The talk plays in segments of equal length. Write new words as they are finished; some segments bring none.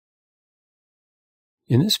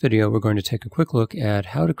In this video, we're going to take a quick look at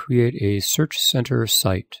how to create a Search Center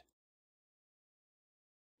site.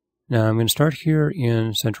 Now, I'm going to start here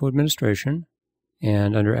in Central Administration,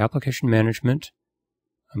 and under Application Management,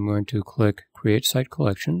 I'm going to click Create Site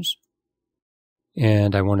Collections,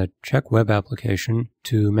 and I want to check Web Application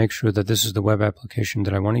to make sure that this is the web application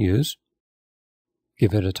that I want to use.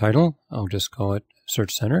 Give it a title. I'll just call it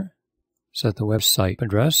Search Center. Set the website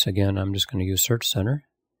address. Again, I'm just going to use Search Center.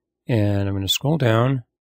 And I'm going to scroll down,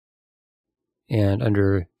 and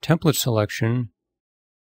under Template Selection,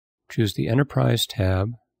 choose the Enterprise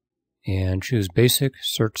tab, and choose Basic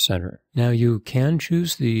Search Center. Now you can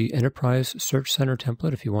choose the Enterprise Search Center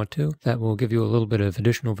template if you want to. That will give you a little bit of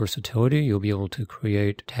additional versatility. You'll be able to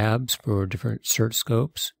create tabs for different search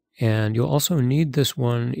scopes, and you'll also need this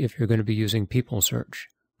one if you're going to be using People Search.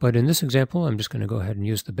 But in this example, I'm just going to go ahead and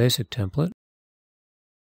use the basic template.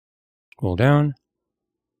 Scroll down.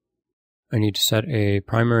 I need to set a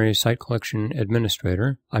primary site collection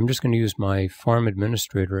administrator. I'm just going to use my farm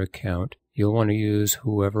administrator account. You'll want to use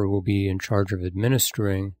whoever will be in charge of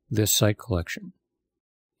administering this site collection.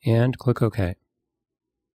 And click OK.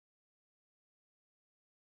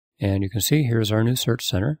 And you can see here's our new Search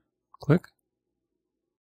Center. Click.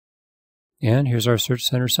 And here's our Search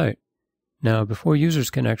Center site. Now, before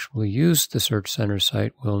users can actually use the Search Center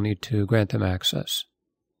site, we'll need to grant them access.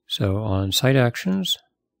 So on Site Actions,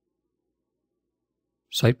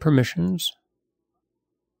 Site Permissions,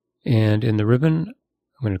 and in the ribbon,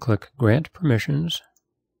 I'm going to click Grant Permissions,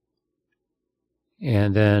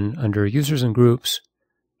 and then under Users and Groups,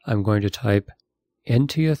 I'm going to type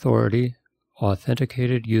NT Authority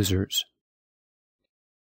Authenticated Users.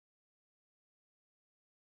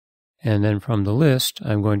 And then from the list,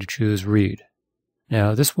 I'm going to choose Read.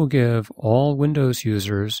 Now, this will give all Windows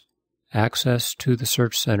users access to the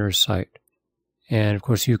Search Center site. And of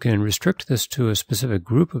course, you can restrict this to a specific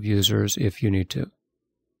group of users if you need to.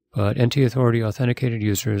 But NT Authority Authenticated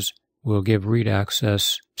Users will give read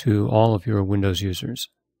access to all of your Windows users.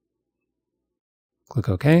 Click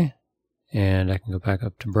OK, and I can go back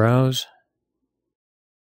up to Browse.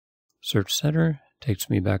 Search Center takes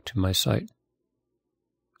me back to my site.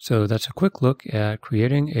 So that's a quick look at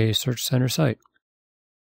creating a Search Center site.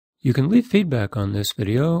 You can leave feedback on this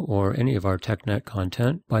video or any of our TechNet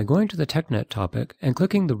content by going to the TechNet topic and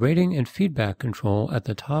clicking the rating and feedback control at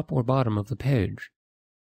the top or bottom of the page.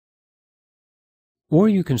 Or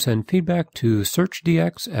you can send feedback to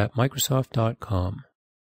searchdx@microsoft.com.